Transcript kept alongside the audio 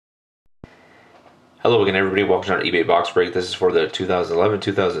Hello again, everybody. Welcome to our eBay box break. This is for the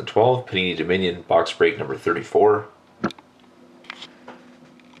 2011-2012 Panini Dominion box break number 34.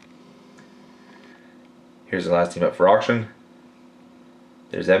 Here's the last team up for auction.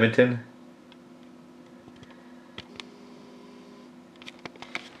 There's Edmonton.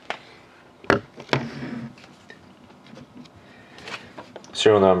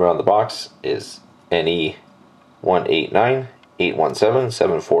 Serial number on the box is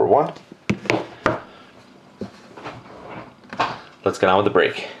NE189817741. Let's get on with the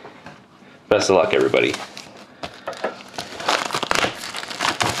break. Best of luck, everybody.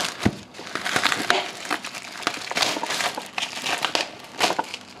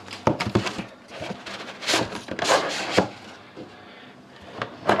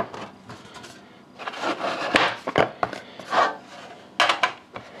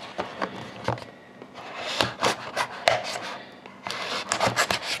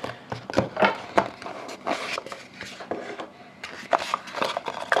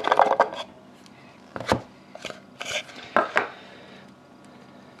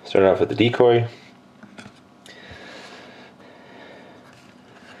 Start off with the decoy.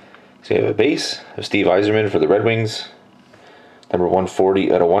 So you have a base of Steve Yzerman for the Red Wings, number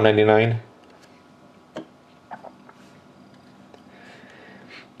 140 out of 199.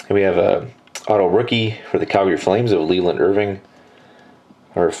 And we have a auto rookie for the Calgary Flames of Leland Irving,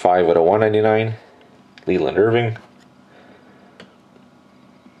 number 5 out of 199, Leland Irving.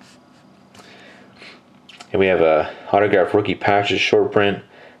 And we have a autographed rookie patches short print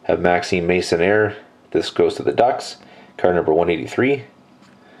of Maxime Masonnaire. This goes to the Ducks, card number 183.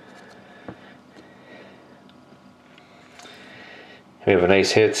 We have a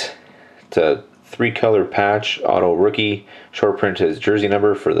nice hit. It's a 3-color patch auto rookie short print his jersey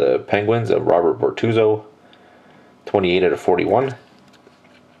number for the Penguins of Robert Bortuzzo, 28 out of 41.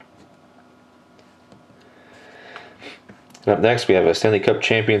 And up next we have a Stanley Cup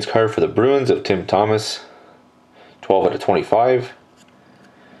Champions card for the Bruins of Tim Thomas, 12 out of 25.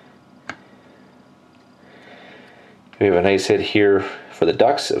 We have a nice hit here for the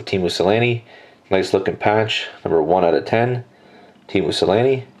Ducks of Teemu Selanne. Nice looking patch, number 1 out of 10, Teemu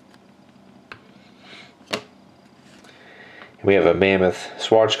Selanne. We have a mammoth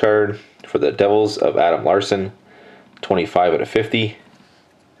swatch card for the Devils of Adam Larson, 25 out of 50.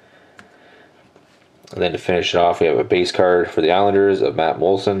 And then to finish it off, we have a base card for the Islanders of Matt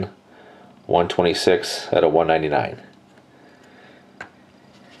Molson, 126 out of 199.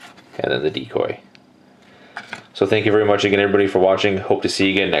 And then the decoy. So thank you very much again, everybody, for watching. Hope to see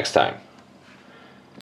you again next time.